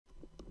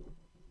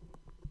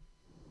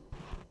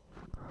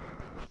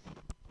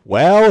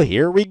Well,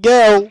 here we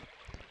go.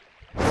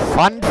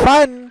 Fun,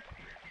 fun.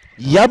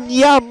 Yum,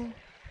 yum.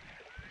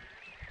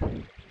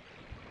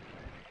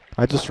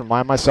 I just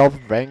remind myself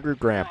of Angry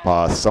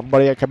Grandpa.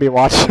 Somebody I could be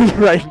watching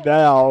right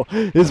now.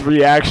 His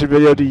reaction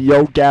video to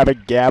Yo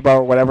Gabba Gabba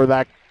or whatever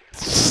that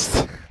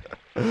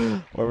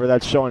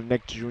show on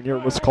Nick Jr.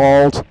 was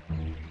called.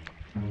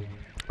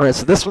 Alright,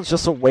 so this one's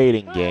just a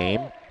waiting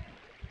game.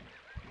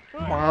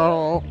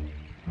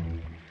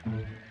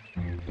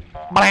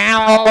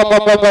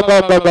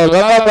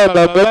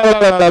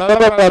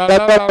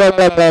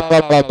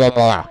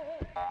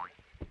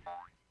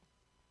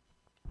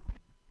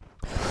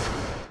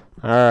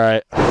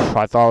 Alright,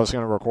 I thought I was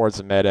going to record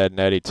some Ed, Ed, and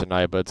Eddie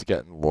tonight, but it's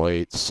getting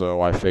late,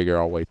 so I figure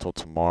I'll wait till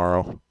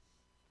tomorrow.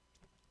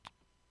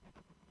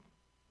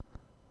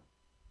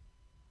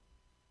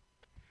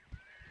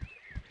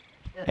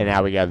 And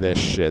now we got this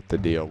shit to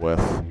deal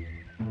with.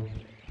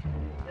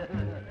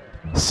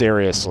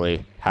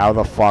 Seriously, how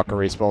the fuck are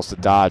we supposed to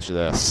dodge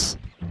this?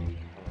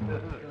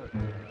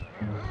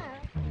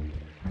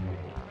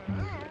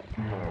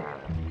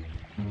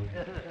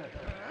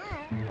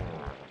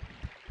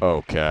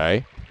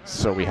 Okay.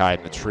 So we hide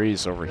in the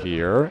trees over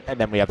here, and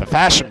then we have the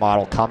fashion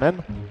model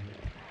coming.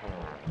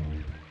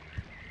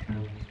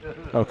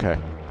 Okay.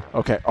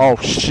 Okay. Oh,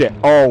 shit.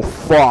 Oh,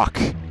 fuck.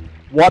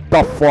 What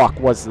the fuck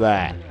was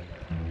that?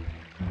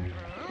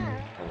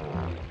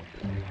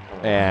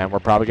 And we're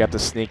probably going to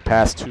have to sneak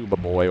past Tuba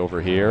Boy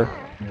over here.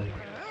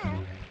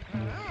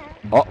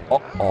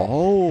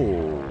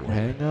 Oh,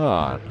 hang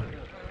on.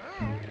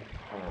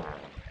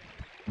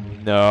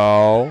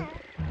 No.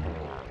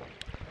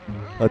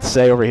 Let's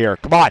say over here.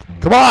 Come on!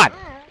 Come on!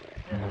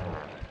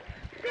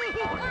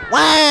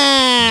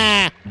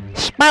 Wah!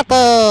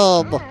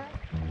 Spotted!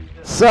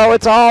 So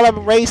it's all a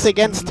race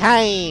against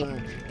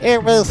time. A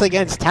race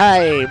against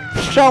time.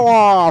 Show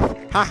off!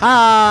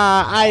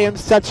 Haha! I am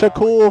such a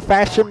cool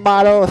fashion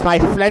model with my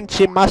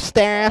Frenchy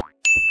mustache.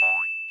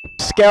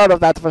 Scared of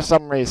that for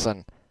some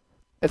reason.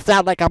 It's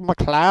not like I'm a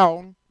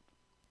clown.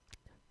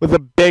 With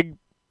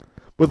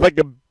like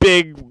a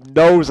big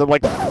nose and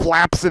like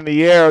flaps in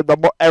the air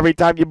every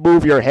time you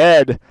move your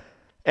head.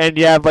 And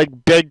you have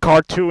like big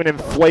cartoon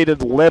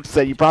inflated lips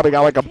that you probably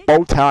got like a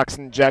Botox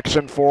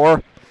injection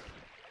for.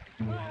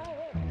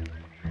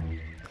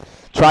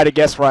 Try to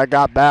guess where I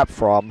got that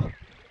from.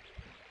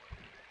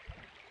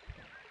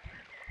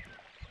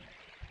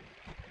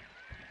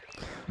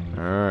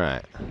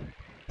 Alright.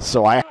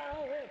 So I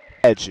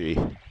edgy.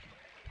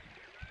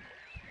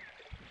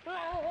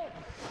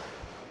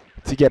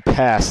 To get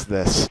past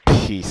this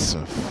piece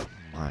of...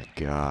 my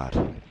god.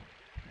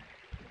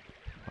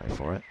 Wait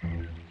for it.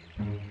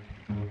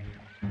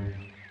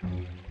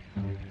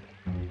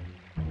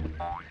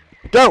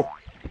 Go!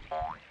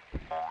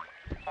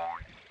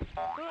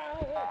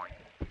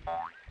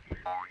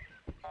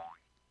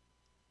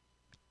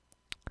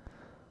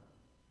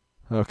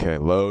 Okay,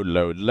 load,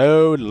 load,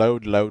 load,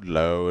 load, load,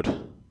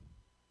 load.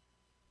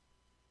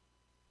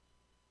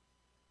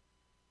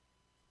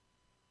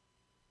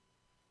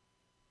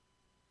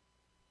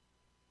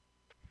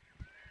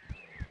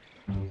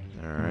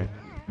 Alright.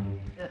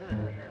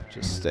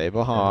 Just stay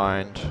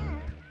behind.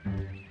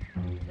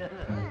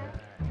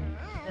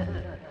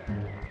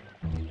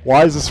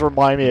 Why does this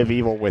remind me of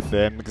Evil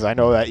Within? Because I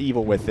know that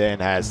Evil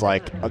Within has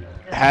like a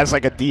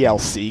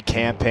DLC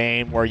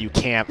campaign where you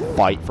can't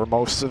fight for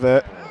most of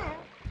it.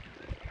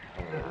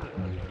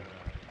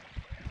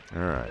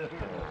 Alright.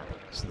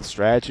 So the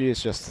strategy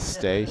is just to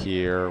stay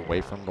here,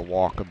 wait for him to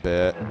walk a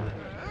bit.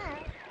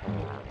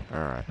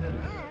 Alright.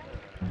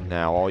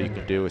 Now all you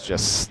can do is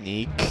just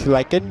sneak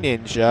like a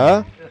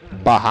ninja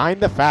behind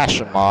the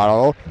fashion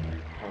model.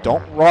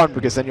 Don't run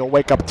because then you'll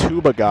wake up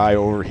Tuba Guy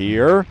over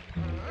here.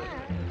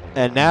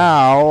 And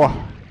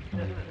now...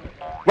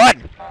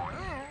 run!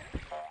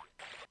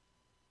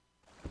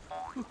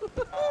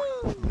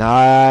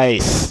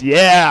 Nice!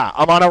 Yeah!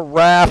 I'm on a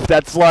raft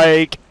that's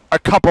like a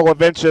couple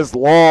of inches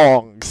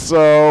long,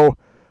 so...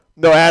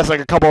 no, it has like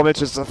a couple of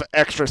inches of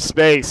extra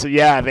space, so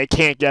yeah, they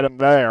can't get him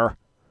there.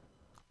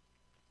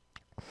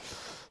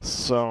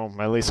 So,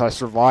 at least I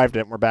survived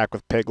it, and we're back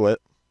with Piglet.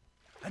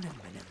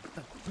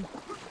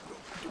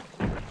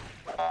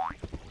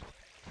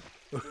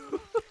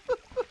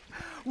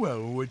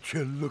 Well, would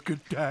you look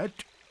at that?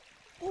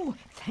 Oh,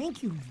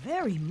 thank you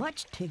very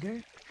much,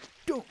 Tigger.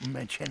 Don't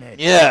mention it.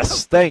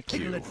 Yes, thank you.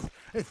 Piglet,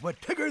 it's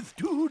what Tiggers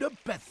do the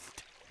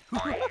best.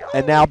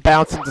 And now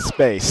bounce into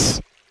space.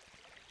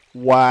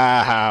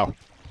 Wow.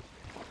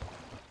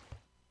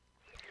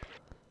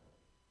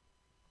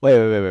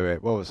 Wait.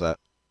 What was that?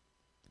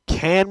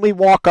 Can we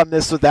walk on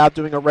this without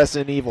doing a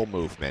Resident Evil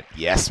movement?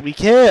 Yes, we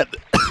can.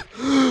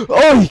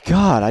 Oh my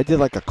god, I did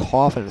like a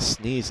cough and a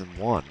sneeze in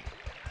one.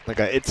 Like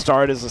it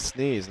started as a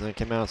sneeze and then it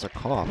came out as a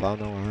cough. I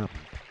don't know what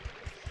happened.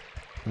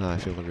 Oh, I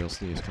feel the real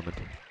sneeze coming.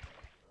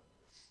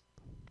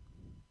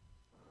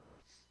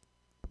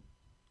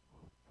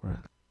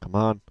 Come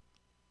on.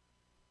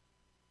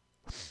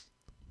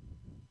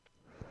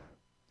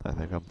 I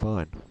think I'm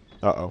fine.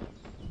 Uh-oh.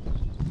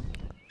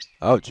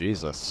 Oh,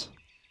 Jesus.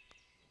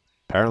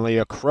 Apparently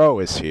a crow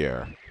is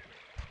here.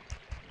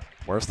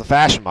 Where's the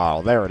fashion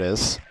model? There it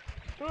is.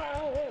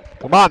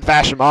 Come on,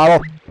 fashion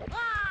model.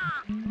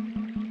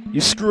 You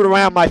screwed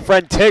around my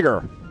friend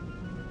Tigger.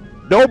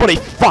 Nobody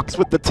fucks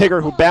with the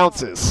Tigger who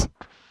bounces.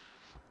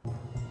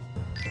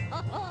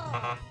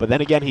 But then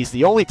again, he's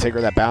the only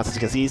Tigger that bounces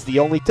because he's the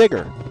only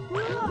Tigger.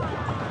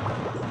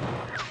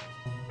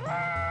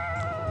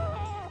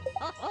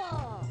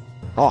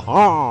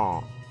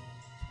 Ha-ha!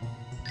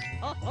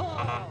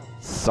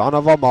 Son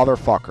of a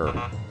motherfucker.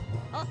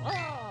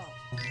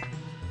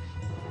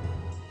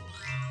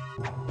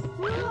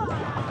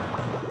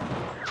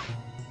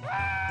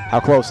 How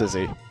close is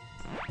he?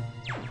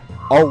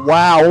 Oh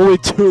wow, only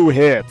 2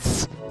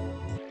 hits.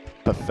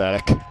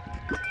 Pathetic.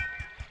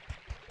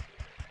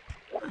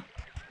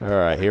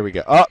 Alright, here we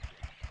go. Up!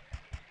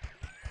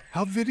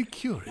 How very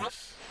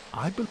curious.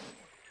 I believe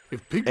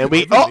if Piglet And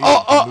we... ever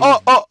made a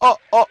move-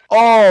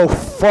 Oh,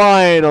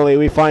 finally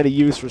we find a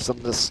use for some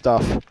of this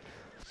stuff.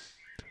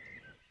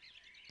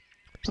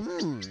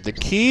 The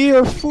key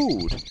or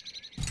food?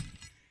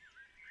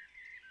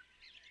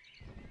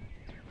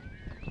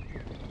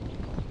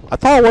 I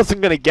thought I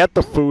wasn't gonna get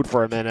the food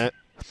for a minute.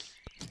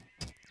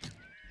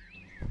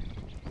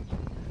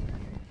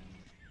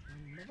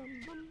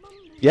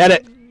 Get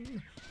it!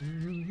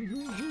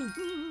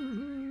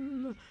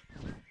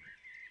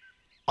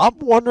 I'm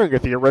wondering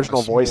if the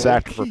original voice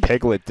actor for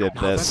Piglet did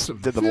this,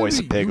 did the voice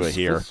of Piglet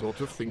here.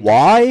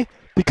 Why?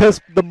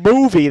 Because the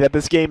movie that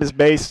this game is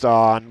based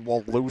on,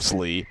 well,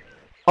 loosely,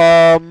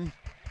 I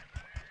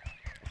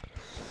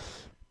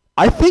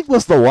think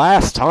was the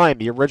last time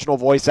the original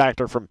voice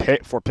actor for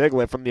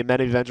Piglet from The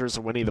Many Adventures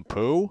of Winnie the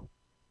Pooh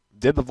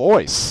did the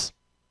voice.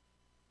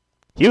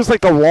 He was like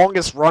the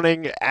longest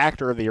running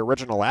actor of the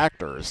original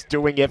actors,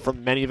 doing it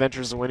from Many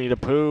Adventures of Winnie the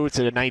Pooh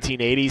to the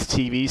 1980s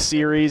TV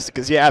series.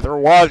 Because yeah, there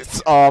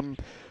was a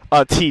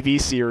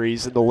TV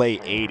series in the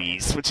late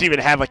 80s, which even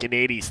had like an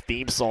 80s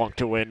theme song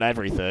to it and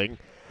everything.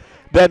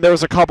 Then there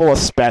was a couple of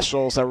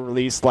specials that were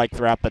released like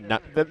throughout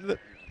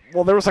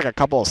well, there was like a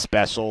couple of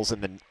specials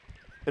in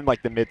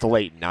like the mid to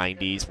late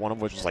 90s. One of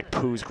which was like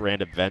Pooh's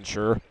Grand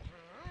Adventure,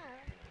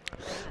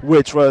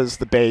 which was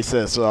the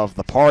basis of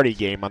the party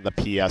game on the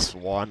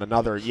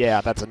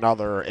PS1. That's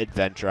another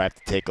adventure I have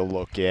to take a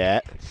look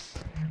at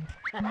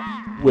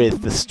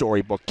with the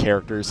storybook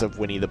characters of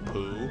Winnie the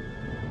Pooh.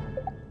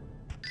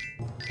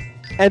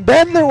 And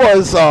then there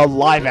was a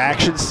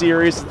live-action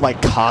series with,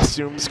 like,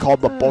 costumes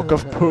called The Book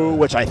of Pooh,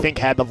 which I think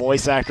had the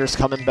voice actors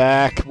coming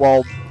back,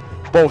 well,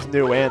 both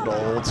new and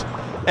old.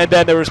 And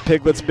then there was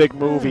Piglet's Big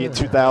Movie in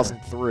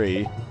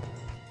 2003.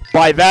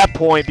 By that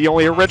point, the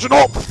only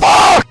original...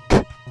 Fuck!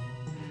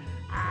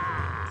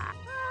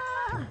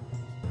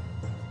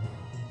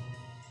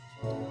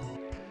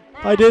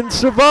 I didn't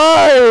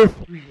survive!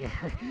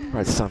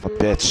 Alright, son of a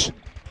bitch.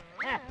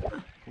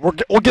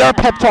 We'll get our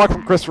pep talk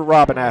from Christopher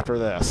Robin after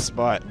this,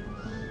 but...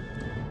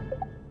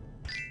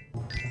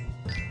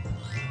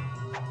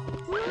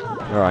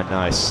 Alright,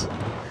 nice.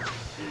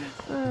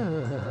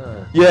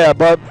 Yeah,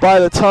 but by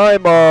the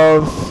time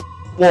of...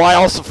 Well, I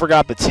also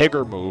forgot the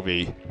Tigger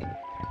movie.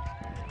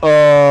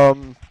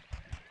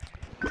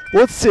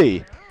 Let's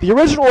see. The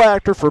original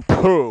actor for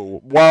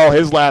Pooh, well,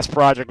 his last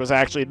project was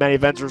actually Many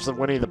Adventures of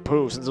Winnie the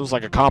Pooh, since it was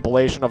like a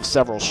compilation of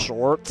several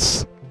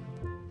shorts.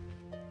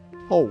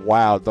 Oh,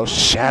 wow, those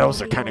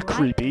shadows are kind of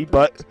creepy,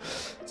 but...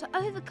 To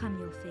overcome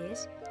your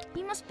fears,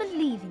 you must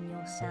believe in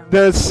yourself.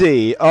 Let's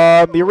see.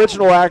 The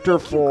original actor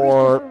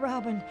for...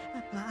 Robin.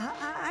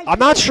 I'm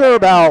not sure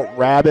about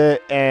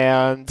Rabbit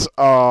and,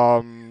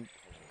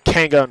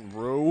 Kanga and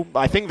Roo.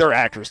 I think their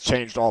actors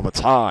changed all the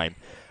time.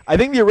 I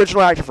think the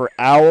original actor for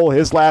Owl,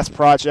 his last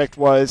project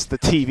was the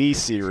TV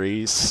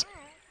series.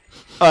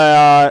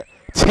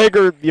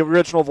 Tigger, the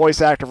original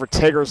voice actor for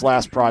Tigger's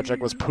last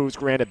project was Pooh's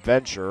Grand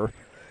Adventure.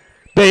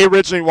 They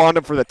originally wanted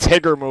him for the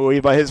Tigger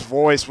movie, but his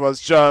voice was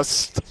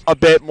just a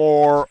bit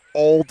more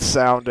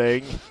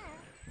old-sounding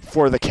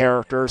for the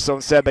character, so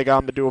instead they got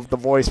him to do the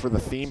voice for the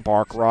theme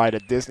park ride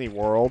at Disney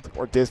World,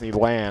 or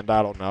Disneyland,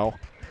 I don't know.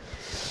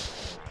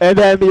 And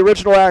then the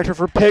original actor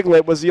for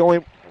Piglet was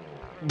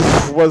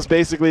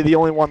basically the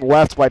only one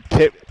left by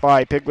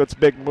Piglet's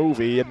Big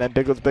Movie, and then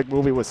Piglet's Big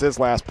Movie was his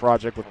last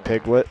project with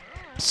Piglet.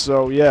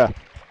 So, yeah.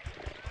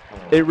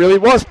 It really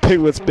was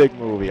Piglet's Big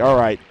Movie.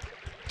 Alright.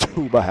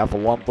 Tuba have a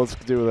lump. Let's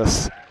do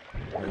this.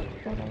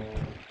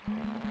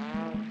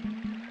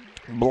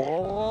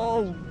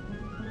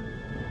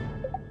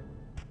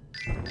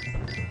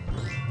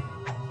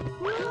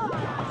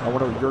 I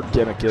wonder what your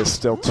gimmick is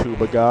still,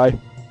 Tuba guy.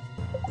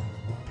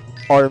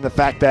 Other than the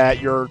fact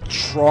that your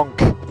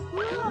trunk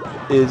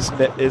is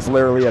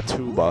literally a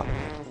tuba.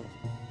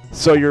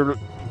 So you're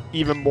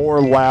even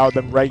more loud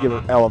than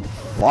regular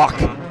Fuck.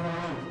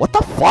 What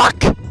the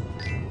fuck?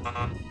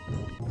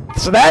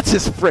 So that's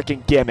his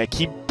freaking gimmick.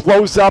 He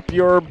blows up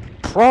your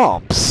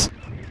prompts.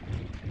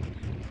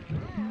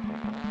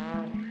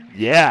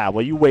 Yeah,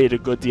 well, you waited a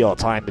good deal of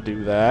time to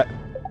do that.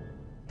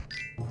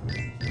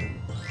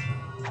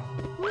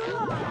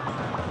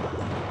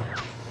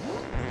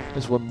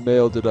 What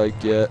mail did I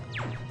get?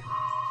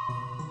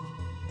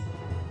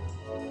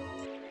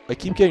 I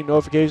keep getting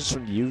notifications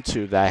from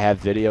YouTube that I have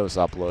videos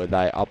uploaded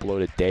that I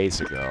uploaded days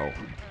ago.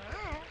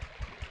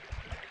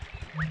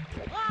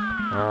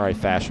 Alright,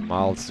 fashion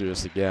model, let's do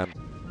this again.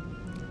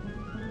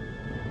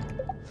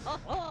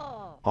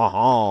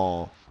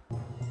 Uh-huh.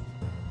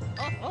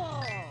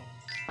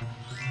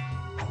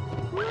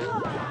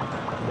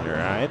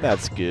 Alright,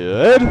 that's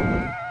good.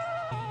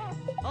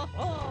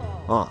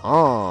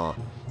 Uh-huh.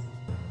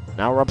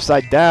 Now we're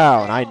upside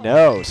down. I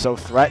know, so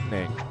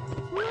threatening.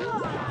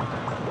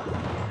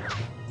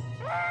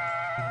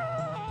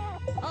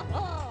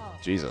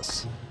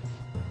 Jesus.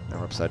 Now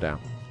we're upside down.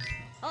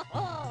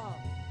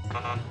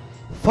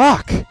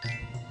 Fuck!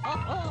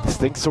 This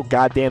thing's so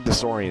goddamn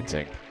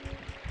disorienting.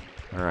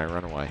 Alright,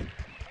 run away.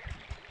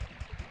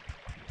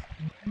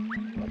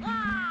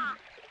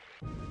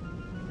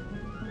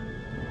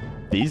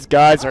 These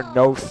guys are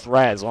no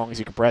threat as long as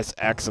you can press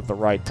X at the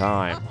right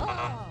time.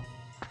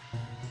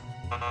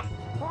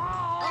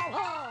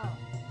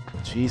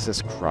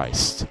 Jesus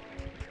Christ.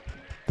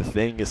 The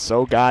thing is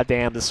so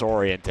goddamn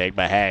disorienting,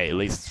 but hey, at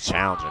least it's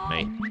challenging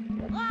me.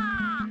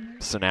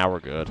 So now we're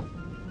good.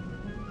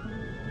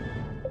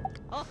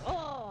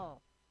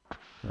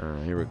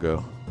 Alright, here we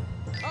go.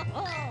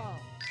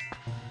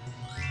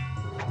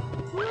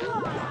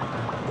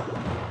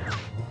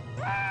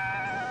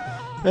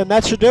 And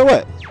that should do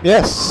it.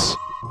 Yes.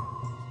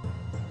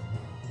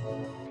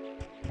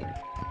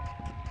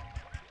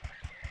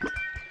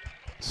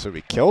 So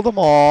we killed them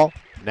all.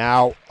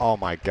 Now, oh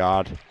my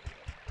god.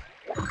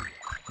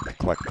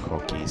 Collect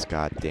cookies,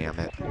 god damn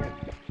it.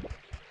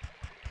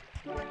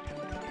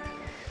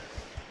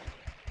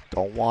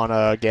 Don't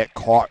wanna get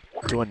caught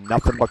doing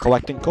nothing but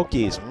collecting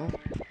cookies, hmm?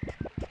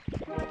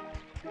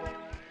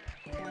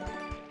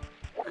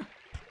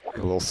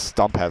 The little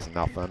stump has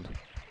nothing.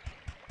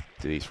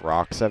 Do these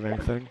rocks have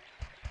anything?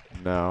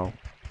 No.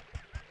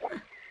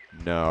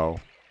 No.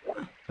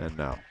 And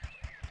no.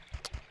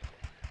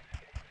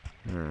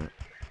 Alright.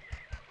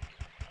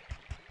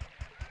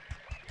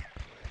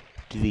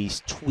 Do these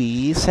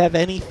trees have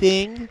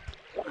anything?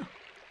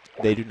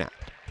 They do not.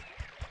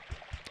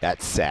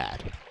 That's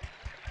sad.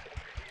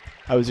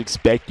 I was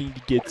expecting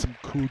to get some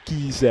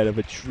cookies out of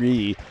a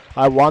tree.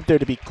 I want there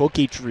to be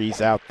cookie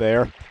trees out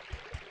there.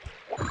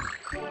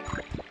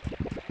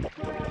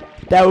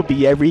 That would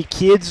be every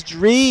kid's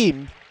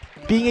dream.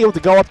 Being able to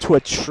go up to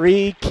a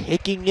tree,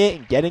 kicking it,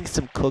 and getting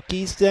some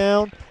cookies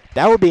down.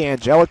 That would be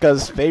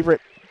Angelica's favorite.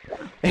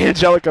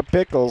 Angelica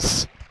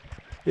Pickles.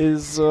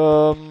 Is,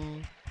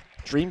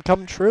 dream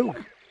come true.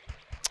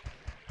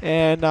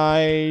 And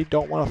I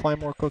don't want to find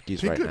more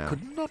cookies right now. Piglet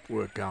could not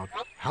work out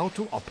how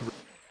to operate.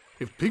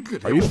 If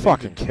Piglet Are you ever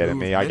fucking needed to kidding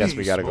move me? I guess any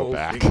we gotta go small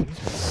back. things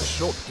a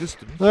short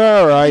distance,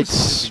 Alright.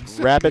 this is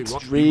exactly Rabbit's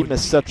what we Dream would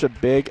is such a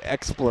big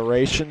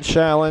exploration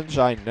challenge,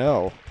 I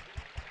know.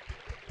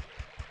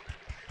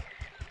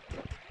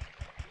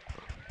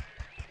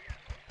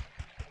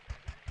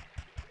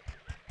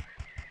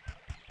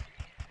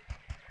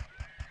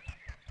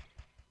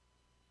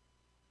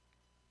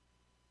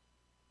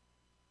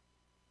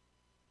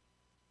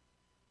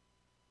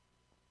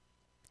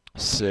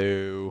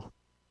 So,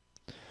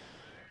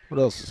 what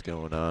else is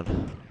going on?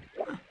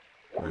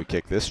 When we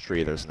kick this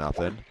tree, there's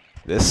nothing.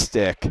 This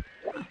stick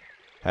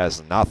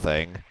has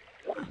nothing.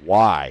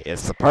 Why?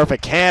 It's the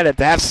perfect candidate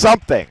to have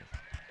something!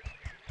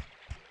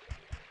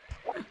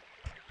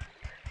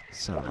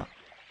 So,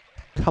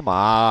 come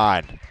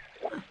on!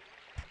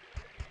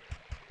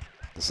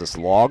 Does this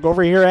log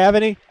over here have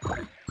any?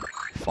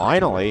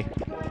 Finally!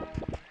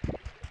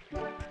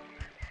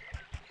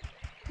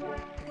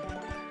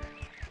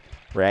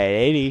 Right,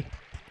 80.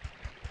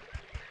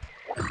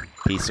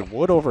 Piece of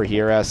wood over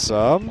here has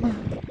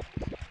some.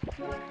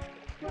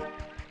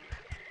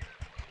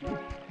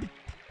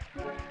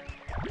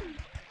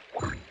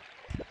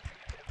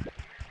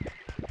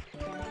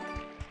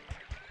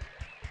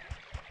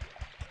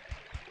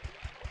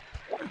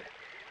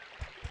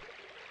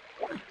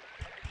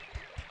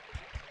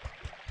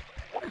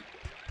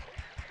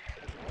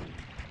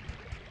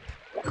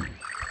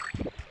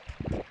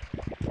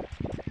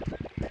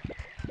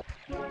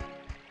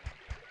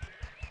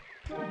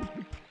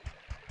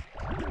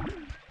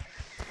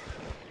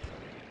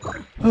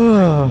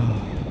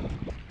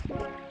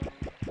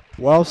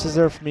 What else is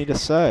there for me to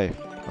say?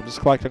 I'm just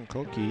collecting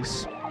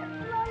cookies.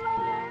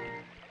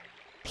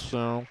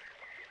 So,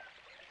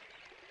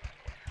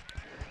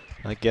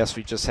 I guess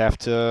we just have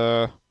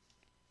to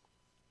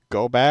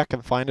go back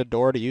and find a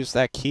door to use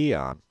that key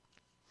on.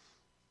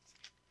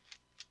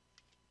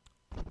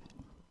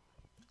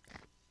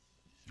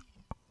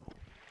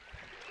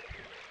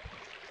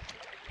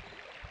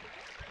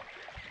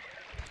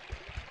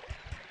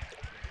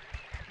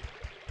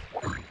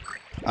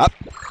 Up.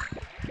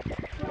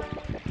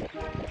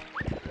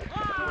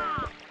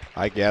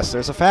 I guess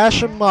there's a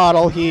fashion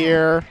model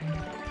here.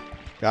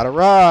 Gotta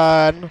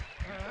run.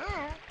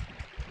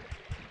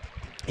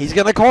 He's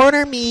gonna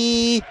corner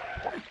me.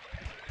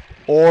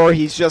 Or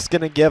he's just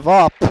gonna give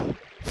up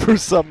for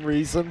some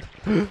reason.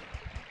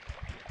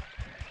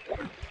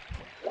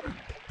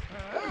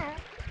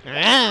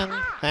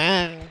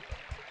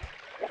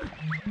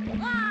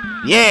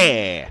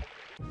 Yeah!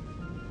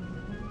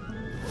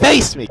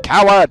 Face me,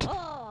 coward!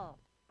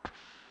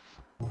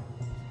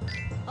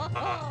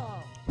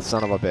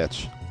 Son of a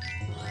bitch.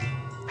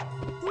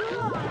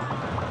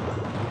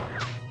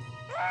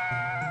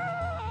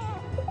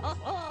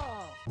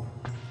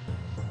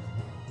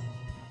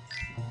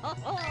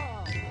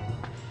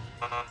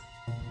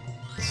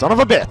 Son of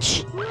a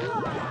bitch!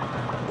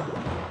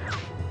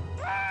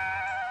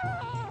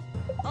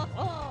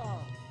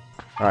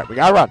 Alright, we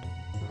gotta run.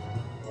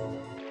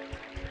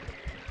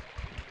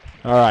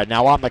 Alright,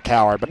 now I'm the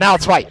coward, but now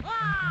it's fight!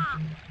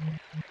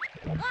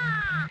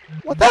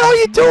 What the hell are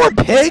you doing,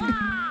 pig?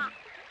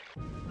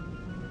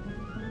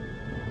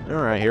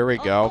 Alright, here we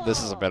go.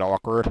 This is a bit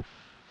awkward.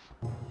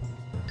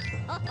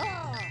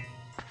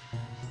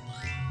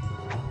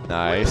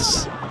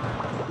 Nice.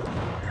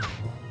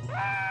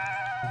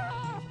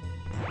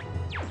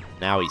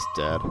 Now he's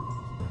dead.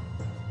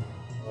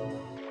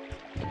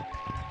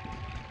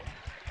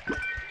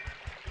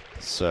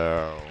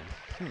 So...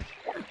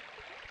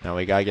 Now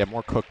we gotta get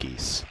more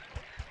cookies.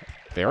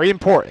 Very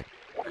important.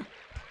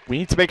 We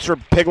need to make sure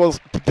Piglet...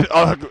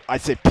 I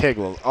say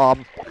Piglet.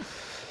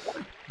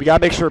 We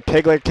gotta make sure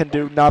Piglet can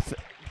do nothing...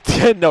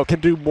 no,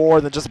 can do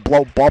more than just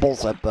blow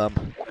bubbles at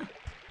them.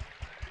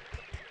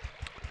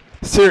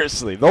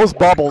 Seriously, those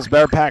bubbles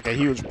better pack a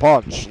huge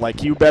punch.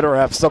 Like, you better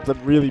have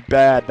something really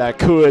bad that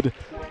could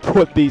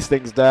put these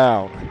things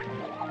down.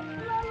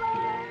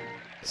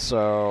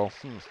 So...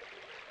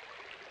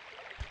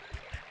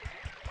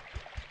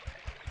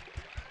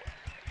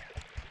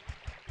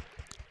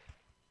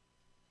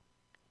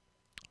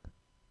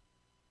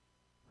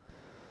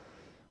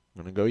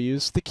 I'm gonna go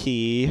use the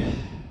key.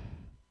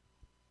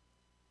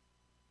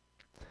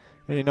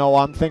 And you know,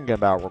 I'm thinking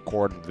about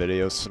recording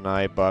videos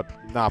tonight, but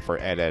not for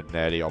Ed, Edd, and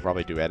Eddy. I'll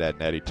probably do Ed, Edd,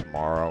 and Eddy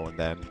tomorrow, and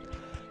then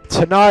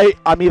tonight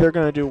I'm either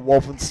gonna do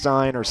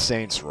Wolfenstein or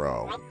Saints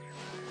Row.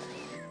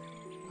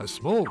 A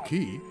small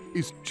key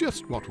is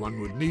just what one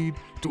would need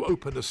to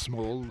open a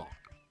small lock.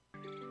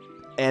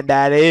 And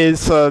that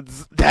is a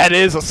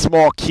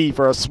small key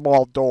for a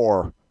small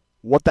door.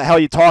 What the hell are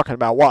you talking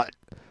about? What?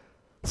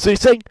 So you're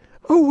saying,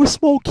 oh, a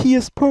small key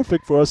is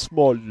perfect for a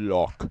small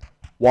lock.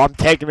 Well, I'm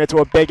taking it to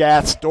a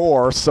big-ass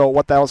door, so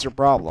what the hell's your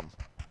problem?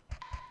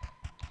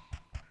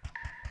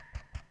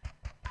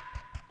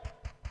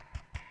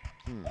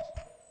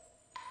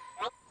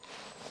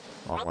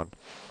 Wrong one.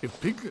 If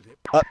Piglet...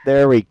 Oh,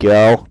 there we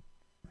go.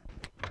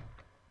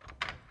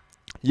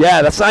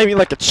 Yeah, that's not even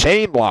like a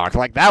chain lock.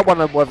 Like, that one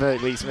would have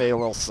at least made a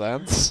little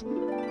sense.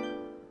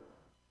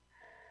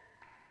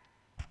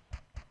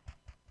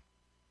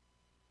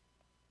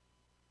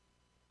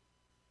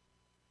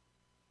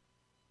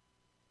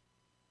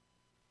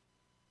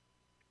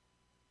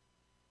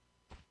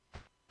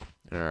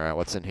 Alright,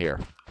 what's in here?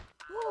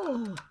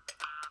 Oh.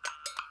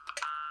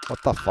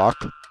 What the fuck?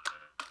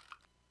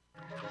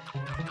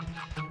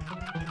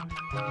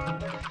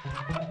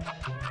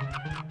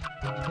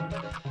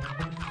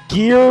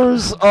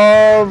 Gears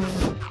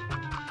of...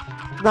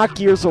 Not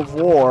Gears of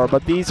War,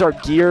 but these are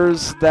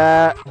gears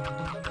that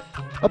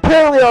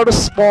apparently are the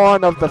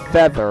spawn of the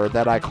feather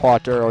that I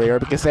caught earlier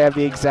because they have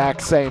the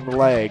exact same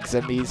legs,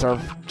 and these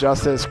are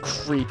just as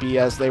creepy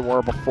as they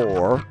were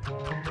before.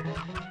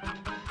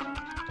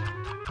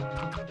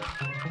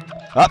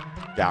 Up,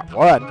 got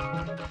one.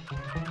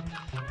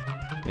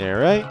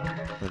 Alright,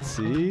 let's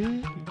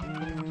see.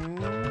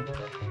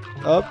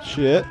 Oh,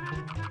 shit.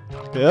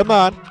 Come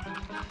on.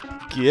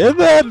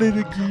 Come on,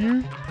 little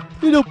gear.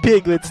 Little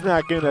Piglet's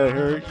not gonna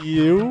hurt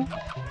you.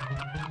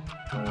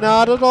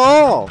 Not at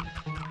all.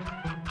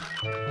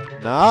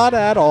 Not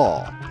at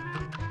all.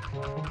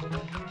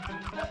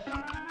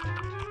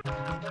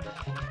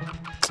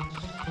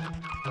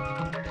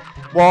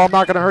 Well, I'm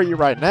not gonna hurt you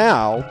right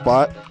now,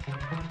 but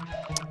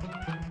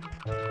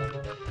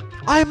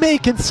I may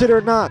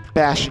consider not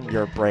bashing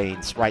your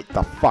brains right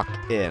the fuck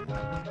in.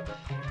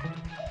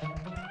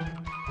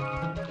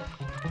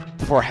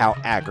 For how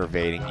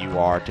aggravating you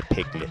are to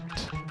Piglet.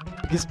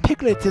 Because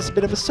Piglet is a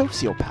bit of a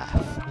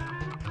sociopath.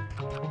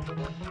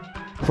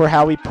 For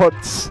how he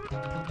puts...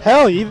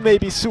 Hell, he even may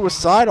be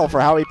suicidal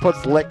for how he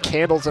puts lit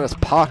candles in his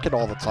pocket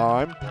all the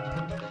time.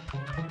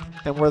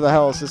 And where the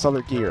hell is this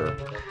other gear?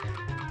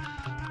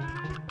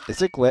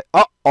 Is it glit?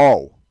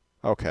 Oh!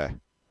 Okay.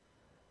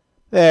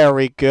 There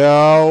we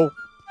go.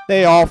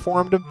 They all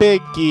formed a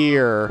big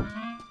gear.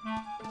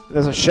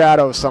 There's a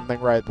shadow of something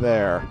right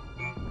there.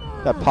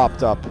 That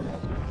popped up.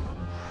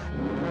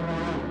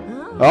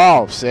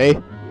 Oh, see?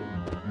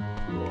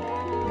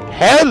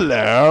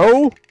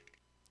 Hello!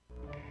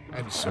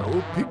 And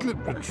so Piglet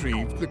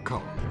retrieved the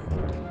card.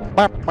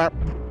 Bop, bop.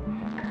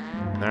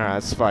 Alright,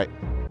 let's fight.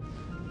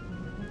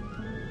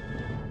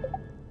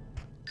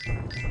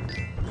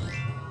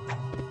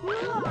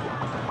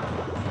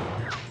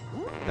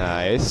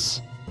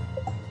 Nice.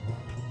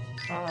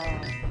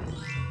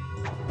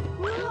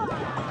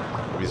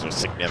 These are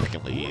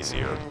significantly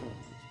easier.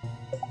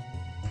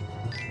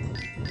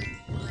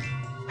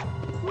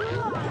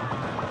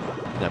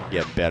 I'm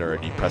getting better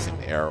at pressing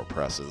the arrow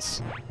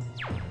presses.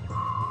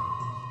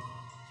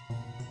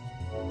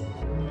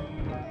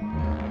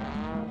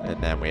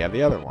 then we have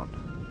the other one.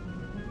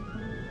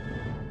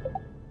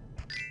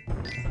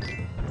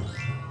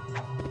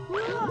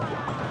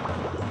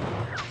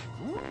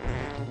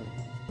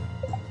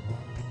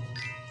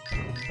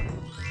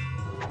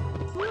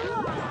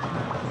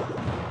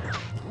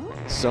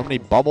 So many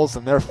bubbles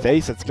in their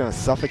face, it's gonna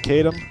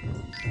suffocate them.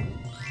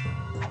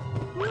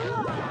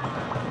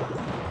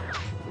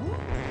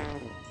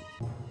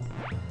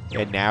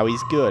 And now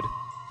he's good.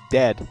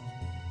 Dead.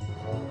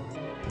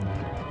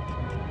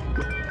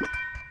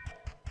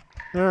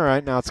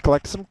 Alright, now let's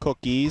collect some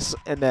cookies,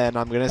 and then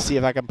I'm gonna see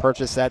if I can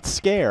purchase that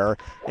scare,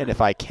 and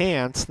if I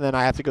can't, then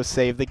I have to go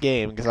save the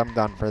game, because I'm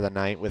done for the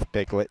night with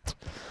Piglet.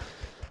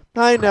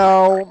 I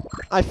know,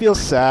 I feel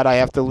sad I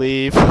have to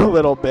leave a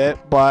little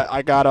bit, but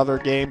I got other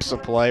games to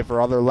play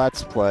for other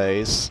Let's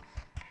Plays.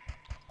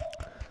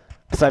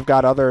 Because I've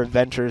got other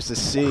adventures to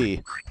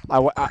see.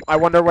 I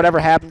wonder whatever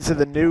happened to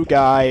the new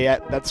guy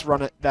that's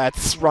running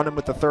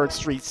with the 3rd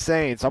Street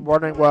Saints. I'm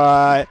wondering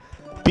what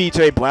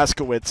BJ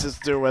Blazkowicz is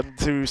doing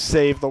to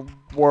save the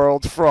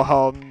world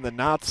from the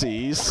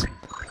Nazis.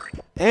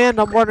 And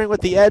I'm wondering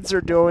what the Eds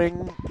are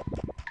doing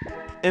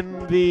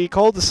in the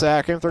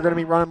cul-de-sac, if they're going to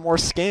be running more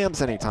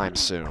scams anytime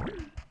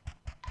soon.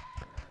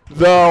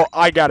 Though,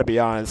 I gotta be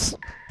honest,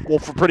 well,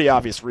 for pretty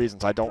obvious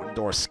reasons, I don't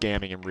endorse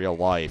scamming in real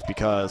life,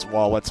 because,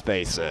 well, let's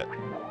face it,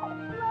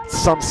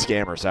 some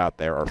scammers out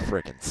there are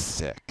freaking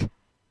sick.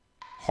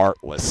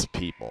 Heartless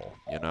people,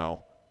 you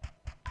know?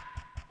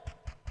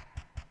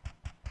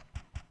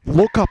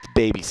 Look up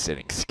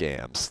babysitting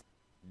scams.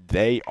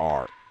 They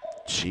are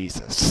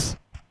Jesus.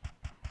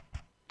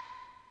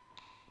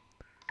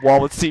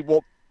 Well, let's see,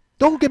 well,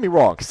 don't get me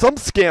wrong, some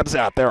scams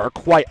out there are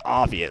quite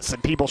obvious,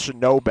 and people should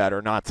know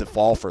better not to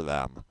fall for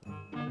them.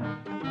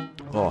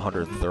 Oh,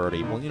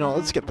 130. Well, you know,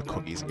 let's get the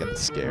cookies and get the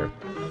scare.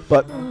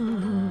 But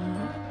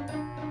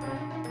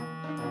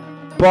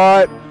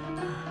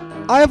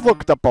I've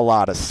looked up a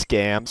lot of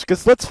scams,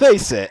 because let's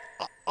face it,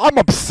 I'm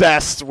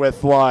obsessed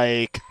with,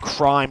 like,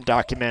 crime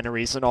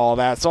documentaries and all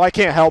that, so I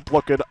can't help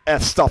looking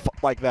at stuff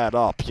like that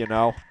up, you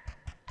know?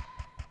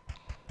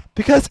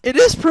 Because it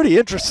is pretty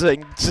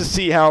interesting to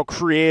see how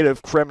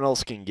creative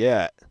criminals can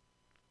get.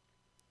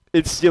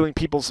 It's stealing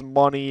people's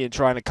money and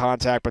trying to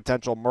contact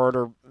potential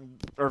murder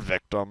or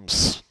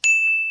victims.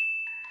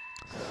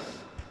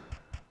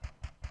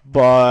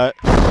 But,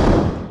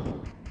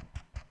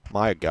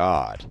 my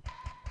God.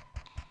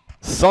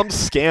 Some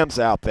scams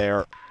out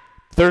there,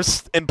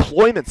 there's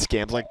employment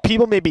scams. Like,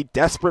 people may be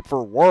desperate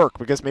for work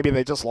because maybe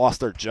they just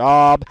lost their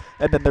job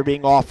and then they're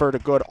being offered a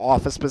good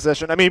office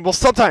position. I mean, well,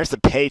 sometimes the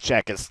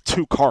paycheck is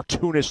too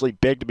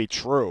cartoonishly big to be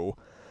true.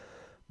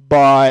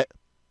 But,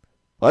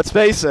 let's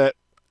face it,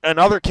 in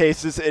other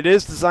cases, it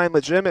is designed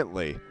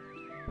legitimately.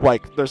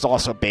 Like, there's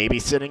also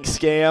babysitting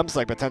scams,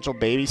 like potential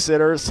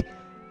babysitters.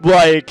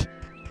 Like,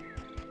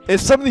 in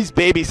some of these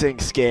babysitting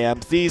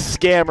scams, these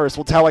scammers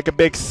will tell like a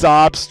big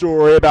sob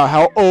story about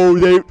how,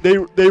 oh,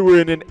 they were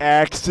in an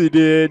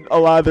accident, a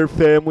lot of their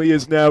family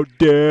is now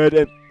dead,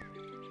 and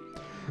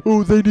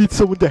oh, they need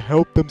someone to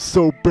help them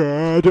so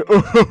bad.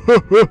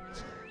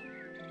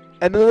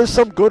 And then there's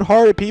some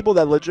good-hearted people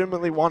that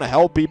legitimately want to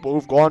help people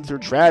who've gone through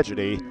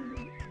tragedy,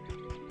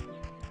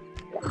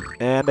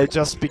 and they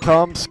just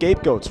become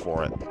scapegoats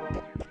for it.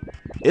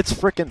 It's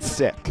frickin'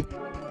 sick.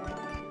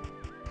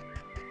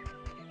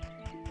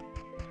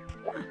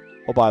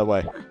 Oh, by the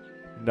way,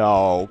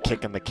 no,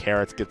 kicking the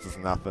carrots gets us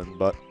nothing,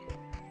 but...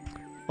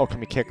 Oh, can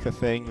we kick the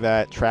thing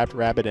that trapped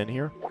Rabbit in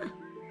here?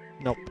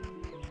 Nope.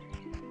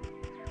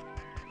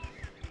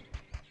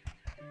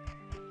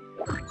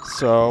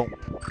 So,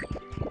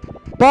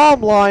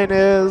 bottom line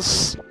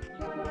is...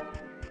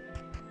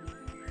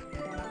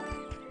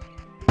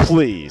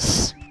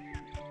 Please.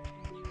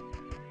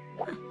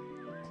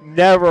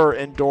 Never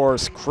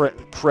endorse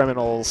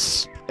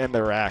criminals and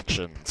their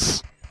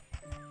actions.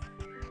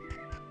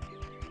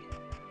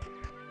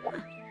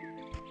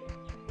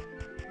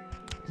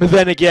 But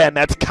then again,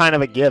 that's kind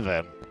of a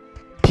given.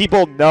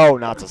 People know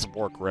not to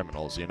support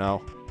criminals, you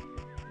know?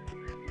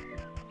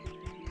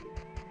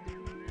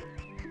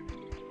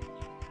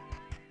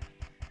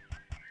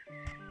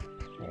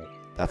 Well,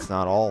 that's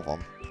not all of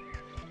them.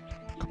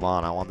 Come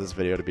on, I want this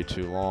video to be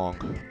too long.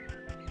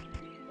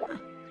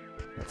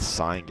 That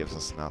sign gives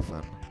us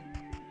nothing.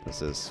 Does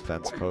this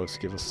fence post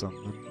give us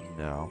something?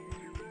 No.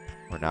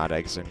 We're not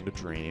exiting the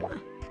dream.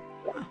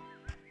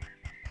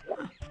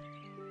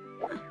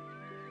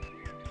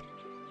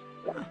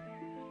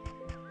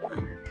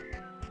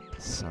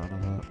 Son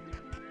of a...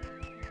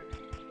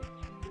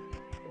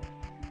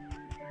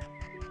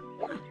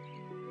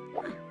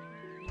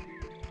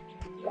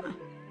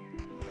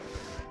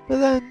 But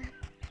then,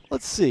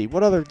 let's see,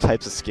 what other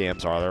types of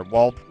scams are there?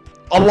 Well,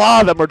 a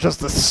lot of them are just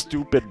the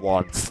stupid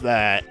ones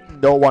that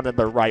no one in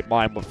their right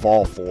mind would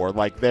fall for.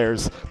 Like,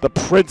 there's the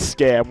prince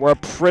scam, where a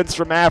prince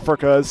from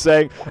Africa is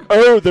saying,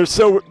 oh, they're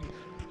so...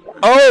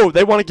 Oh,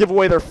 they want to give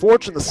away their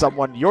fortune to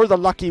someone. You're the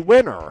lucky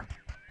winner.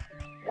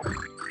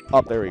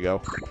 Oh, there we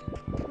go.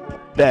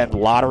 Then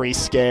lottery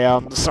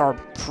scams are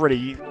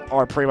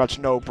pretty much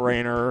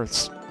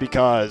no-brainers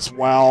because,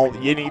 well,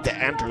 you need to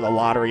enter the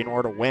lottery in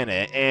order to win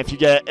it. And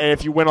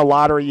if you win a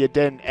lottery you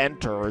didn't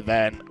enter,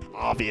 then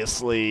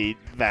obviously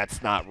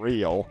that's not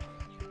real.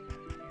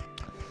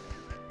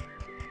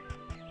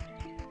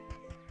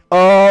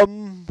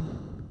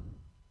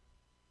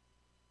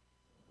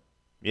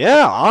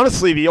 Yeah,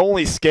 honestly, the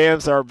only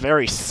scams that are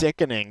very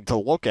sickening to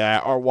look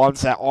at are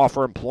ones that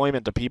offer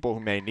employment to people who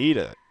may need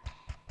it.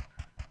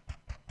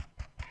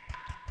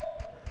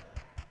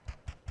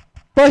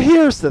 But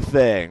here's the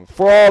thing.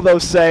 For all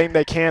those saying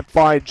they can't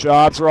find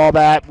jobs or all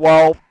that,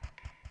 well,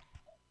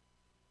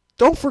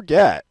 don't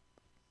forget,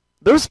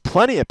 there's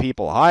plenty of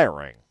people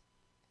hiring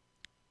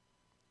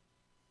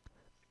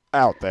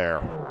out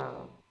there.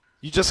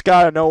 You just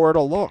gotta know where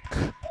to look.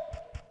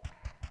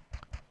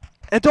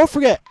 And don't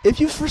forget, if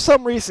you for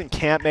some reason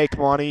can't make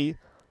money,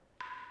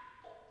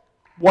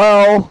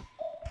 well,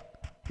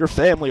 your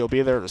family will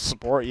be there to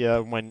support you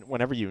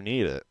whenever you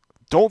need it.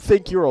 Don't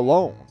think you're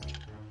alone.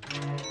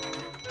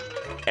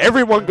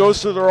 Everyone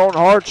goes through their own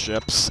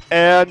hardships,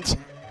 and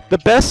the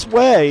best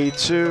way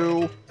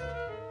to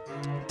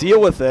deal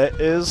with it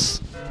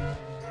is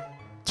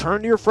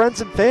turn to your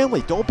friends and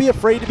family. Don't be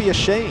afraid to be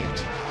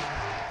ashamed.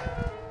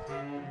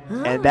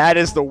 And that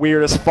is the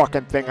weirdest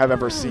fucking thing I've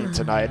ever seen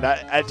tonight.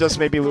 That just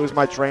made me lose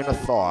my train of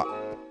thought.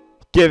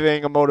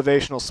 Giving a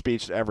motivational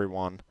speech to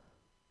everyone.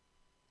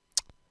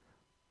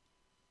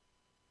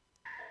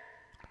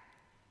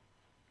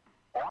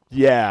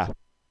 Yeah.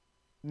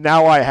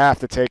 Now I have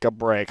to take a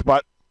break.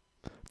 But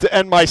to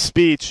end my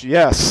speech,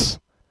 yes.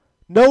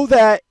 Know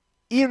that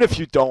even if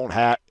you don't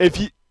have...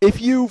 If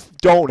you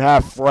don't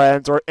have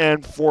friends,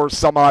 and for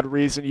some odd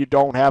reason you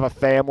don't have a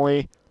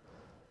family,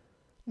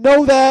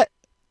 know that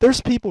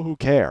there's people who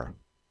care.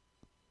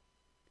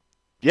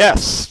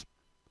 Yes,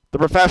 the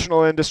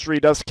professional industry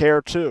does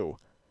care too.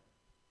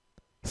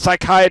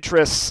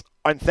 Psychiatrists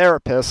and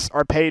therapists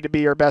are paid to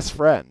be your best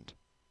friend.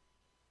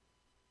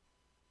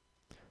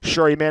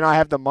 Sure, you may not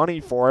have the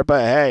money for it,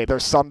 but hey,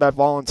 there's some that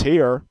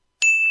volunteer.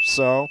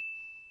 So,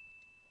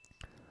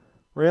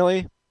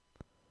 really,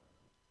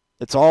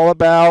 it's all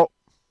about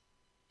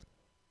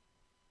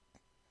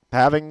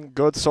having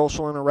good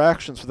social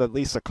interactions with at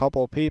least a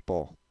couple of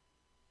people.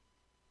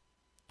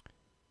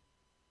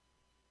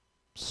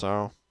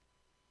 So,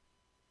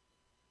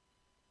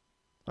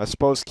 I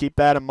suppose keep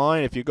that in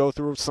mind if you go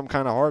through some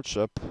kind of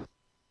hardship.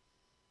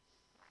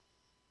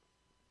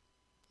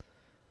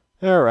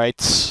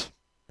 Alright.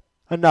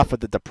 Enough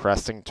of the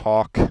depressing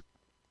talk.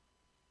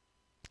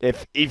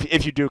 If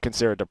you do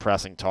consider it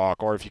depressing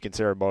talk, or if you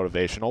consider it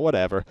motivational,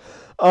 whatever.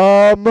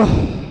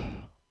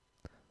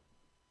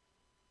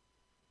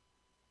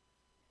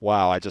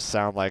 Wow, I just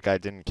sound like I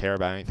didn't care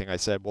about anything I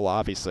said. Well,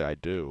 obviously I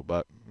do,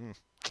 but...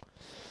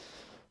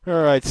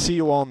 Alright, see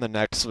you all in the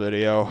next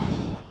video.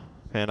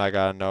 And I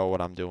gotta know what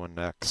I'm doing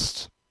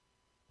next.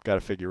 Gotta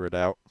figure it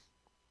out.